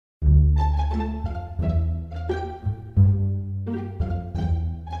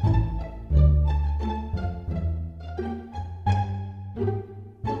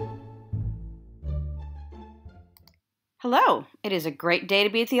Hello, it is a great day to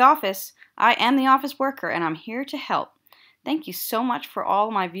be at the office. I am the office worker and I'm here to help. Thank you so much for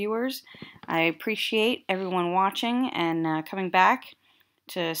all my viewers. I appreciate everyone watching and coming back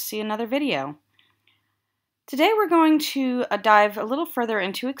to see another video. Today we're going to dive a little further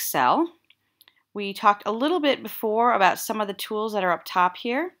into Excel. We talked a little bit before about some of the tools that are up top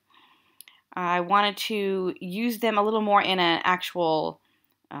here. I wanted to use them a little more in an actual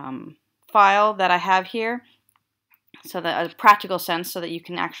file that I have here, so that a practical sense, so that you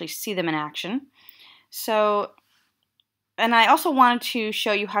can actually see them in action. And I also wanted to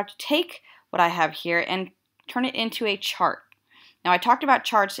show you how to take what I have here and turn it into a chart. Now I talked about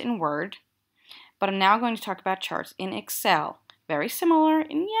charts in Word, but I'm now going to talk about charts in Excel. Very similar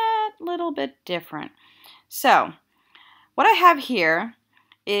and yet a little bit different. So what I have here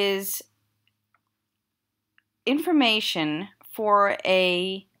is information for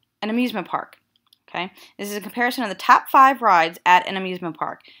an amusement park. Okay, this is a comparison of the top 5 rides at an amusement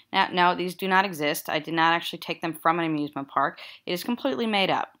park. Now, no, these do not exist. I did not actually take them from an amusement park. It is completely made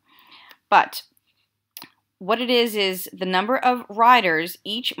up. But what it is the number of riders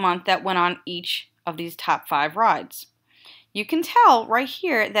each month that went on each of these top 5 rides. You can tell right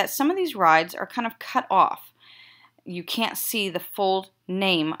here that some of these rides are kind of cut off. You can't see the full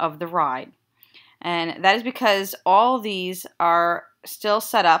name of the ride. And that is because all of these are still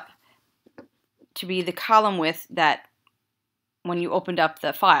set up to be the column width that when you opened up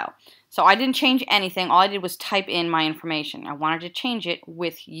the file. So I didn't change anything. All I did was type in my information. I wanted to change it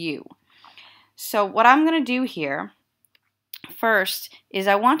with you. So what I'm going to do here first is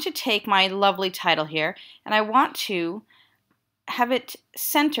I want to take my lovely title here and I want to have it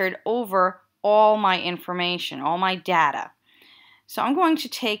centered over all my information, all my data. So I'm going to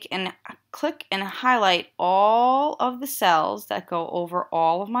take and click and highlight all of the cells that go over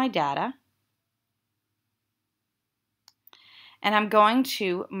all of my data. And I'm going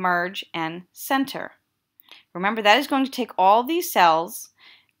to merge and center. Remember, that is going to take all these cells,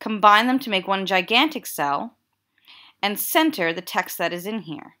 combine them to make one gigantic cell, and center the text that is in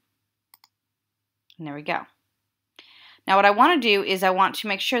here. And there we go. Now what I want to do is I want to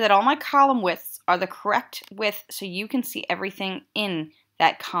make sure that all my column widths are the correct width so you can see everything in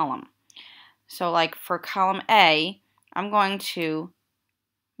that column. So like for column A, I'm going to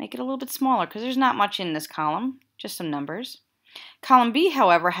make it a little bit smaller because there's not much in this column, just some numbers. Column B,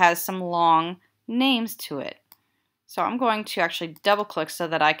 however, has some long names to it. So I'm going to actually double click so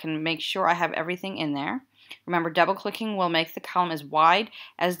that I can make sure I have everything in there. Remember, double clicking will make the column as wide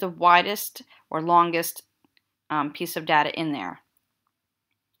as the widest or longest piece of data in there.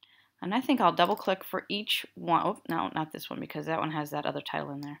 And I think I'll double click for each one. Oh, no, not this one because that one has that other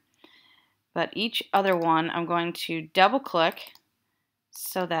title in there. But each other one I'm going to double click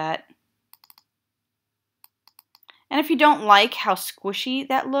so that. And if you don't like how squishy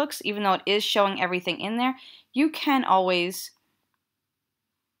that looks, even though it is showing everything in there, you can always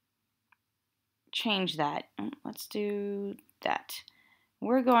change that. Let's do that.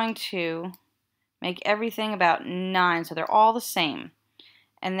 We're going to make everything about 9 so they're all the same.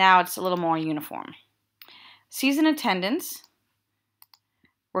 And now it's a little more uniform. Season attendance.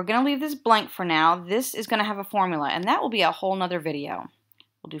 We're going to leave this blank for now. This is going to have a formula, and that will be a whole nother video.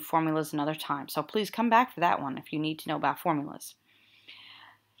 We'll do formulas another time. So please come back for that one if you need to know about formulas.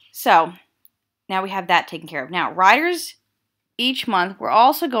 So now we have that taken care of. Now, riders each month, we're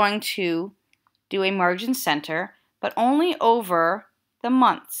also going to do a merge and center, but only over the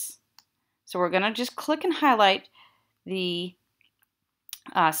months. So we're going to just click and highlight the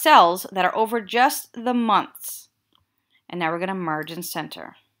cells that are over just the months. And now we're going to merge and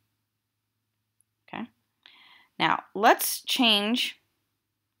center. Okay. Now, let's change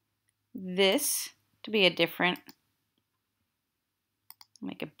this to be a different,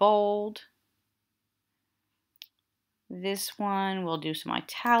 make it bold. This one we'll do some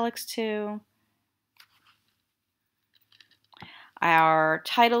italics to. Our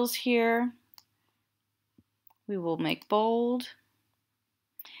titles here we will make bold.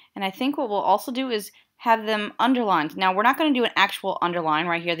 And I think what we'll also do is have them underlined. Now we're not going to do an actual underline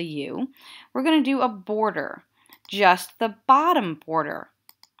right here, the U. We're going to do a border, just the bottom border.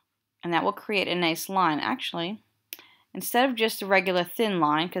 And that will create a nice line. Actually, instead of just a regular thin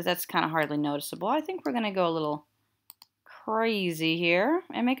line, because that's kind of hardly noticeable, I think we're going to go a little crazy here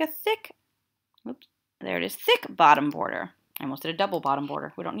and make a thick, oops, there it is, thick bottom border. I almost did a double bottom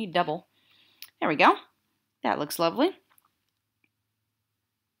border. We don't need double. There we go. That looks lovely.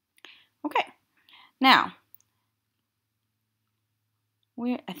 Okay. Now,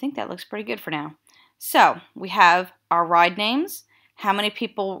 I think that looks pretty good for now. So, we have our ride names, how many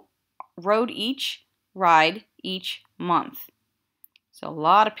people rode each ride each month. So a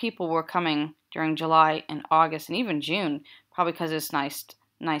lot of people were coming during July and August and even June, probably because it's nice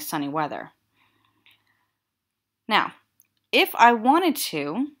sunny weather. Now, if I wanted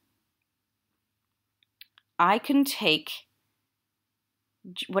to, I can take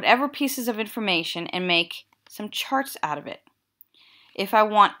whatever pieces of information and make some charts out of it. If I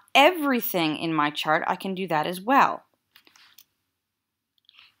want everything in my chart, I can do that as well.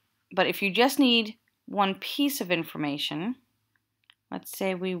 But if you just need one piece of information, let's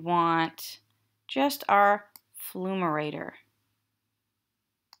say we want just our flumerator.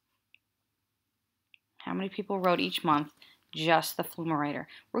 How many people wrote each month just the flumerator?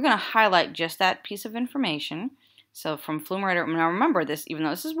 We're going to highlight just that piece of information. So from flumerator, now remember this, even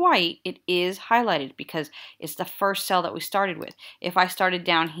though this is white, it is highlighted because it's the first cell that we started with. If I started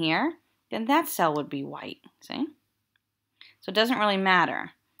down here, then that cell would be white, see? So it doesn't really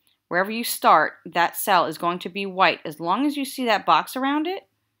matter. Wherever you start, that cell is going to be white. As long as you see that box around it,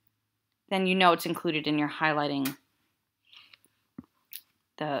 then you know it's included in your highlighting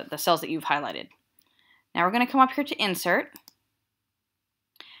the cells that you've highlighted. Now we're going to come up here to Insert.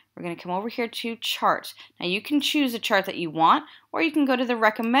 We're going to come over here to Charts. Now you can choose a chart that you want, or you can go to the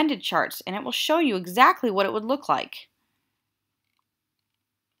recommended charts, and it will show you exactly what it would look like.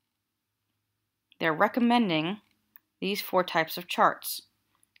 They're recommending these 4 types of charts: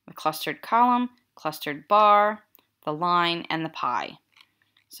 the clustered column, clustered bar, the line, and the pie.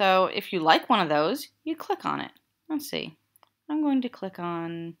 So if you like one of those, you click on it. Let's see. I'm going to click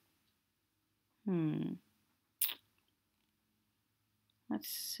on, let's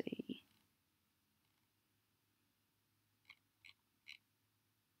see.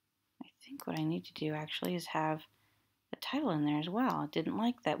 I think what I need to do actually is have the title in there as well. I didn't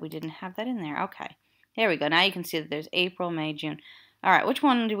like that we didn't have that in there. Okay, there we go. Now you can see that there's April, May, June. All right, which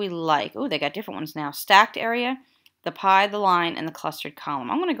one do we like? Oh, they got different ones now. Stacked area, the pie, the line, and the clustered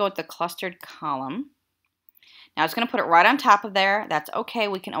column. I'm going to go with the clustered column. Now it's going to put it right on top of there. That's okay.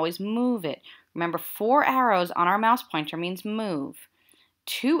 We can always move it. Remember, 4 arrows on our mouse pointer means move.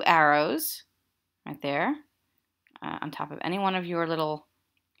 2 arrows right there on top of any one of your little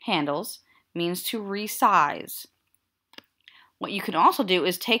handles means to resize. What you can also do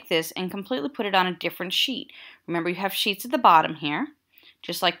is take this and completely put it on a different sheet. Remember, you have sheets at the bottom here,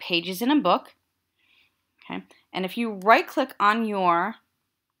 just like pages in a book. Okay, and if you right-click on your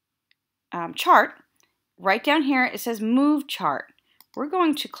chart, right down here it says Move Chart. We're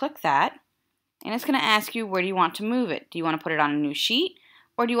going to click that, and it's going to ask you, where do you want to move it? Do you want to put it on a new sheet,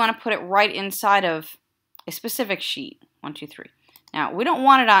 or do you want to put it right inside of a specific sheet? 1, 2, 3. Now, we don't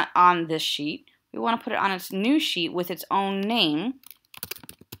want it on this sheet. We want to put it on its new sheet with its own name,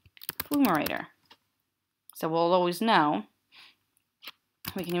 Flumerator. So we'll always know.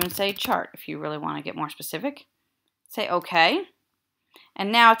 We can even say chart if you really want to get more specific. Say OK.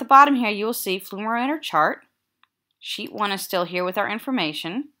 And now at the bottom here, you will see Flumerator chart. Sheet 1 is still here with our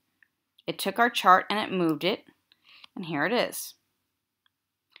information. It took our chart and it moved it. And here it is.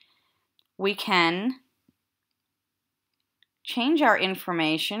 We can change our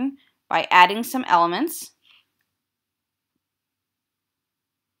information by adding some elements.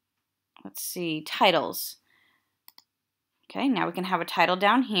 Let's see, titles. Okay, now we can have a title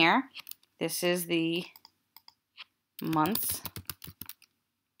down here. This is the months.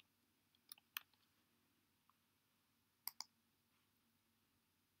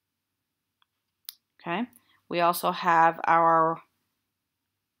 Okay, we also have our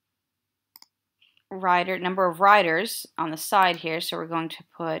number of riders on the side here, so we're going to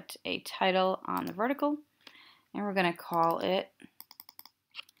put a title on the vertical, and we're going to call it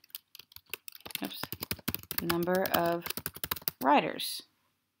number of riders.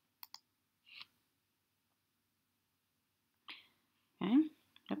 Okay,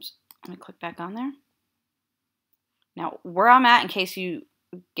 oops, let me click back on there. Now, where I'm at, in case you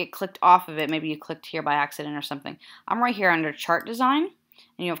get clicked off of it, maybe you clicked here by accident or something, I'm right here under Chart Design,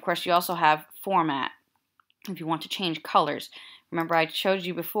 and of course you also have Format if you want to change colors. Remember, I showed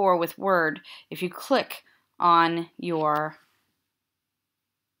you before with Word, if you click on your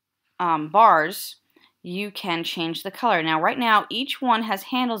bars, you can change the color. Now, right now, each one has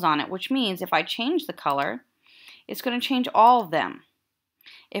handles on it, which means if I change the color, it's going to change all of them.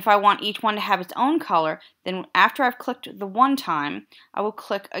 If I want each one to have its own color, then after I've clicked the one time, I will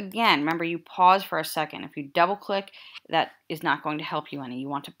click again. Remember, you pause for a second. If you double click, that is not going to help you any. You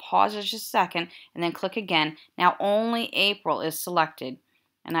want to pause just a second and then click again. Now only April is selected,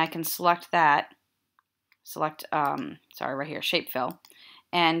 and I can select that. Select, right here, Shape Fill,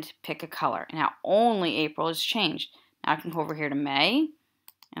 and pick a color. Now only April is changed. Now I can go over here to May,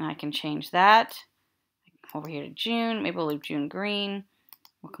 and I can change that. over here to June. Maybe we'll leave June green.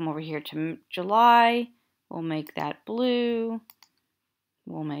 We'll come over here to July. We'll make that blue.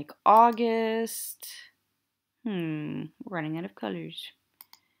 We'll make August. We're running out of colors.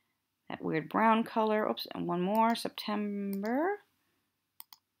 That weird brown color. Oops, and one more. September.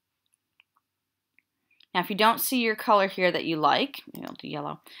 Now, if you don't see your color here that you like, maybe I'll do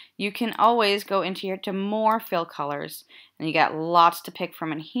yellow, you can always go into here to more fill colors. And you got lots to pick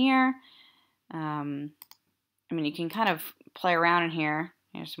from in here. I mean, you can kind of play around in here.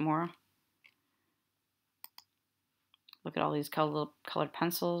 Here's some more. Look at all these colored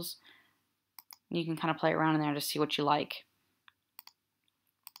pencils. You can kind of play around in there to see what you like.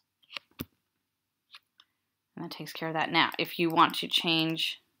 And that takes care of that. Now, if you want to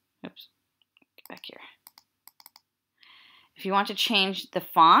change, oops, get back here. If you want to change the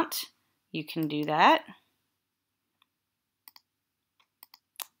font, you can do that.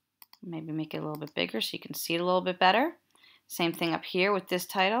 Maybe make it a little bit bigger so you can see it a little bit better. Same thing up here with this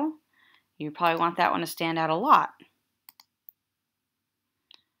title. You probably want that one to stand out a lot.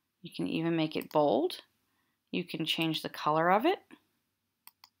 You can even make it bold. You can change the color of it.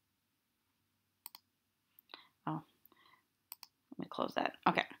 Oh, let me close that.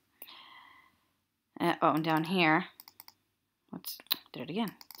 Okay. Oh, and down here, let's do it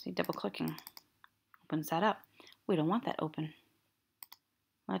again. See, double clicking opens that up. We don't want that open.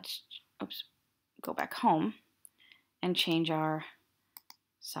 Let's, oops, go back home and change our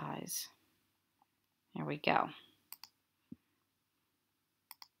size. There we go.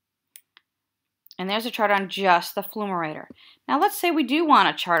 And there's a chart on just the Flumerator. Now let's say we do want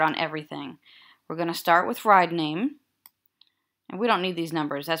a chart on everything. We're going to start with ride name. And we don't need these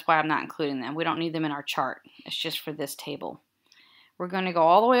numbers. That's why I'm not including them. We don't need them in our chart. It's just for this table. We're going to go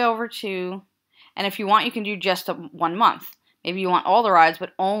all the way over to, and if you want, you can do just 1 month. Maybe you want all the rides,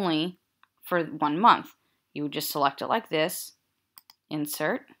 but only for 1 month. You would just select it like this.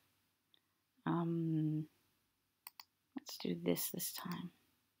 Insert. Let's do this time.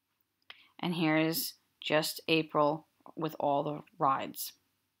 And here is just April with all the rides.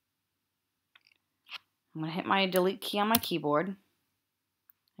 I'm going to hit my delete key on my keyboard.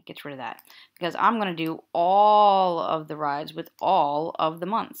 That gets rid of that. Because I'm going to do all of the rides with all of the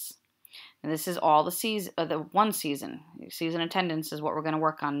months. And this is all the season, the one season. Season attendance is what we're going to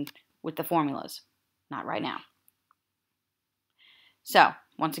work on with the formulas. Not right now. So,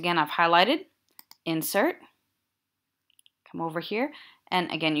 once again, I've highlighted. Insert. Come over here.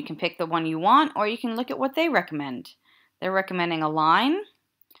 And again, you can pick the one you want, or you can look at what they recommend. They're recommending a line,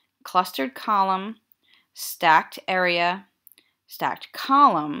 clustered column, stacked area, stacked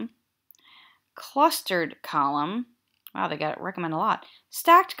column, clustered column. Wow, they got it recommend a lot.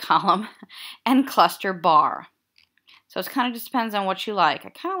 Stacked column and cluster bar. So it kind of just depends on what you like. I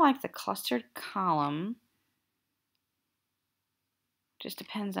kind of like the clustered column. Just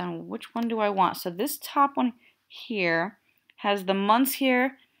depends on which one do I want. So this top one here has the months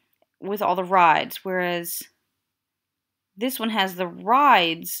here with all the rides, whereas this one has the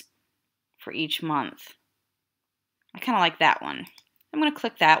rides for each month. I kind of like that one. I'm going to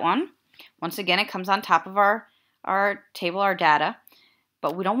click that one. Once again, it comes on top of our table, our data,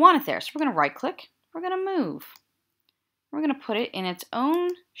 but we don't want it there. So we're going to right click. We're going to move. We're going to put it in its own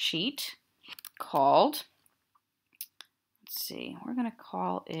sheet called, let's see, we're going to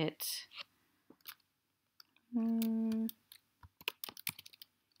call it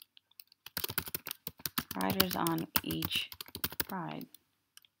riders on each ride.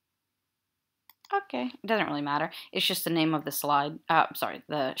 Okay, it doesn't really matter. It's just the name of the slide. Sorry,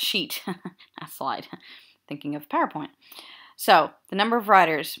 the sheet, not slide. Thinking of PowerPoint. So, the number of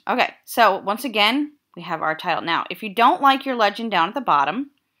riders. Okay, so once again, we have our title. Now, if you don't like your legend down at the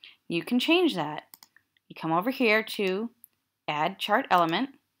bottom, you can change that. You come over here to Add Chart Element,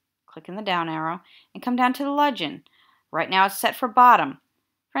 click in the down arrow, and come down to the legend. Right now it's set for bottom.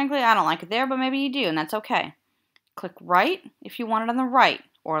 Frankly, I don't like it there, but maybe you do, and that's okay. Click right if you want it on the right,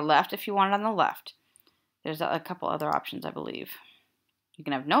 or left if you want it on the left. There's a couple other options, I believe. You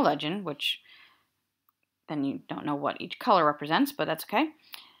can have no legend, which then you don't know what each color represents, but that's okay.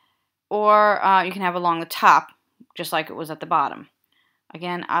 Or you can have along the top, just like it was at the bottom.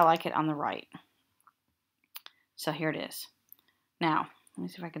 Again, I like it on the right. So here it is. Now, let me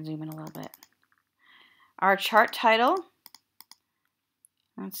see if I can zoom in a little bit. Our chart title,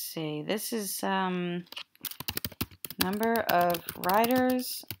 let's see, this is number of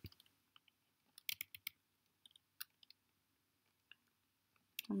riders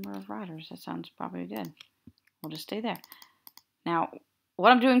that sounds probably good. We'll just stay there. Now,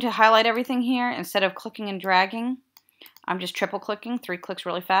 what I'm doing to highlight everything here, instead of clicking and dragging, I'm just triple clicking, 3 clicks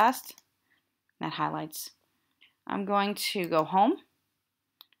really fast. That highlights. I'm going to go home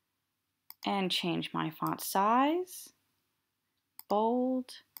and change my font size,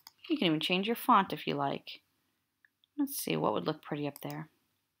 bold. You can even change your font if you like. Let's see what would look pretty up there.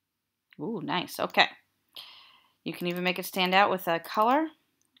 Ooh, nice. Okay. You can even make it stand out with a color.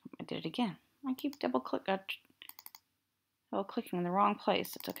 I did it again. I keep double clicking in the wrong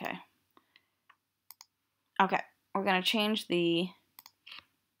place. It's okay. Okay, we're going to change the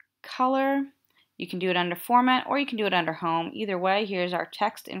color. You can do it under format or you can do it under home. Either way, here's our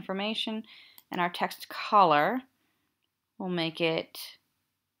text information and our text color. We'll make it,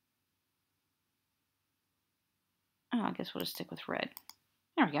 oh, I guess we'll just stick with red.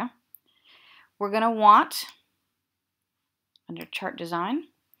 There we go. We're going to want, under chart design,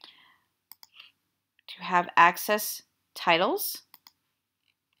 to have access titles.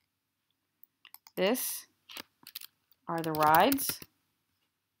 This are the rides.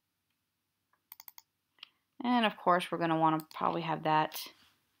 And of course, we're going to want to probably have that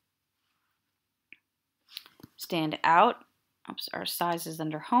stand out. Oops, our size is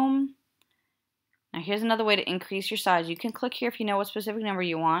under home. Now here's another way to increase your size. You can click here if you know what specific number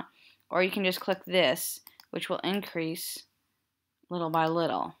you want, or you can just click this, which will increase little by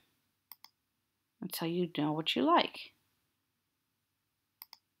little until you know what you like.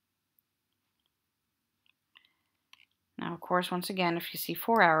 Now, of course, once again, if you see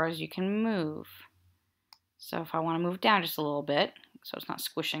 4 arrows, you can move. So if I want to move down just a little bit, so it's not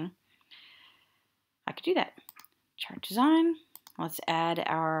squishing, I could do that. Chart design. Let's add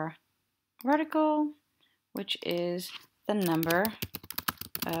our vertical, which is the number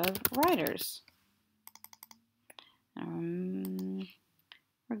of riders.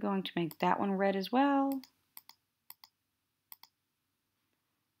 We're going to make that one red as well.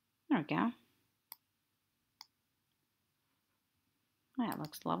 There we go. That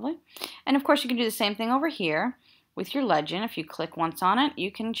looks lovely. And of course you can do the same thing over here with your legend. If you click once on it,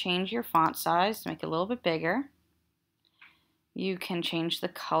 you can change your font size to make it a little bit bigger. You can change the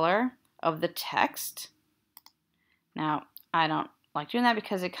color of the text. Now, I don't like doing that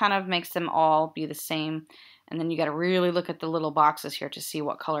because it kind of makes them all be the same, and then you got to really look at the little boxes here to see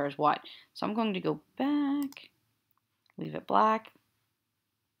what color is what. So I'm going to go back, leave it black.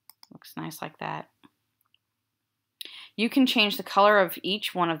 Looks nice like that. You can change the color of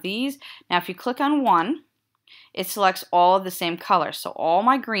each one of these. Now, if you click on one, it selects all of the same color. So all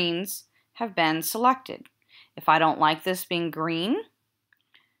my greens have been selected. If I don't like this being green,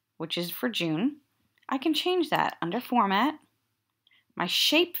 which is for June, I can change that under format, my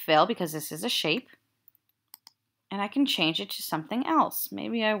shape fill, because this is a shape, and I can change it to something else.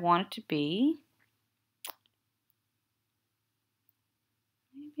 Maybe I want it to be,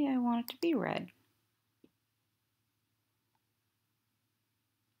 red.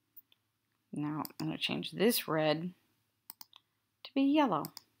 Now I'm going to change this red to be yellow.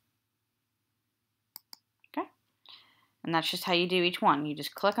 Okay. And that's just how you do each one. You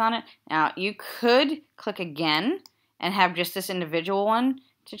just click on it. Now you could click again and have just this individual one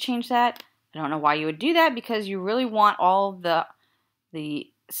to change that. I don't know why you would do that, because you really want all the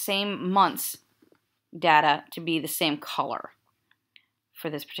same months data to be the same color for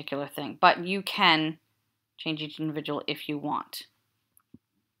this particular thing. But you can change each individual if you want.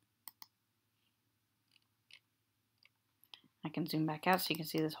 I can zoom back out so you can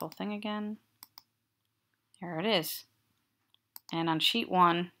see this whole thing again. There it is. And on sheet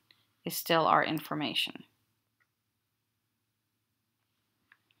 1 is still our information.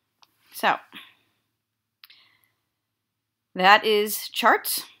 So that is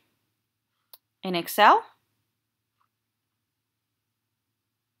charts in Excel.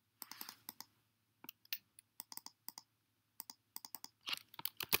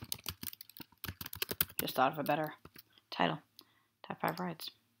 Just thought of a better title. Top 5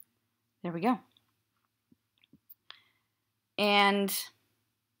 rides. There we go. And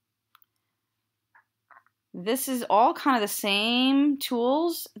this is all kind of the same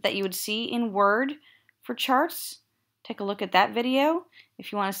tools that you would see in Word for charts. Take a look at that video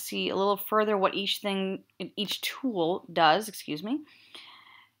if you want to see a little further what each tool does, excuse me.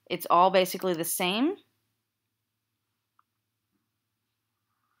 It's all basically the same.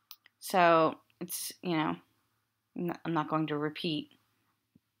 So it's, you know, I'm not going to repeat,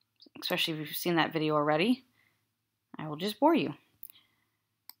 especially if you've seen that video already. I will just bore you.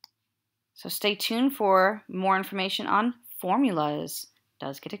 So stay tuned for more information on formulas. It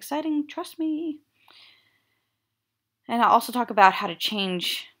does get exciting, trust me. And I'll also talk about how to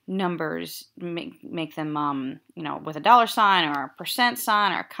change numbers, make them, you know, with a dollar sign or a percent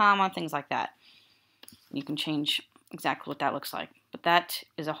sign or a comma, things like that. You can change exactly what that looks like. But that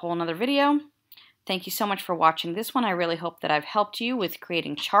is a whole nother video. Thank you so much for watching this one. I really hope that I've helped you with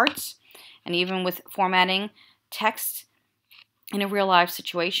creating charts and even with formatting text in a real life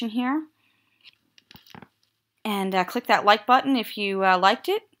situation here. And click that like button if you liked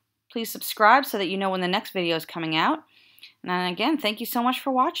it. Please subscribe so that you know when the next video is coming out. And again, thank you so much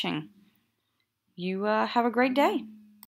for watching. You have a great day.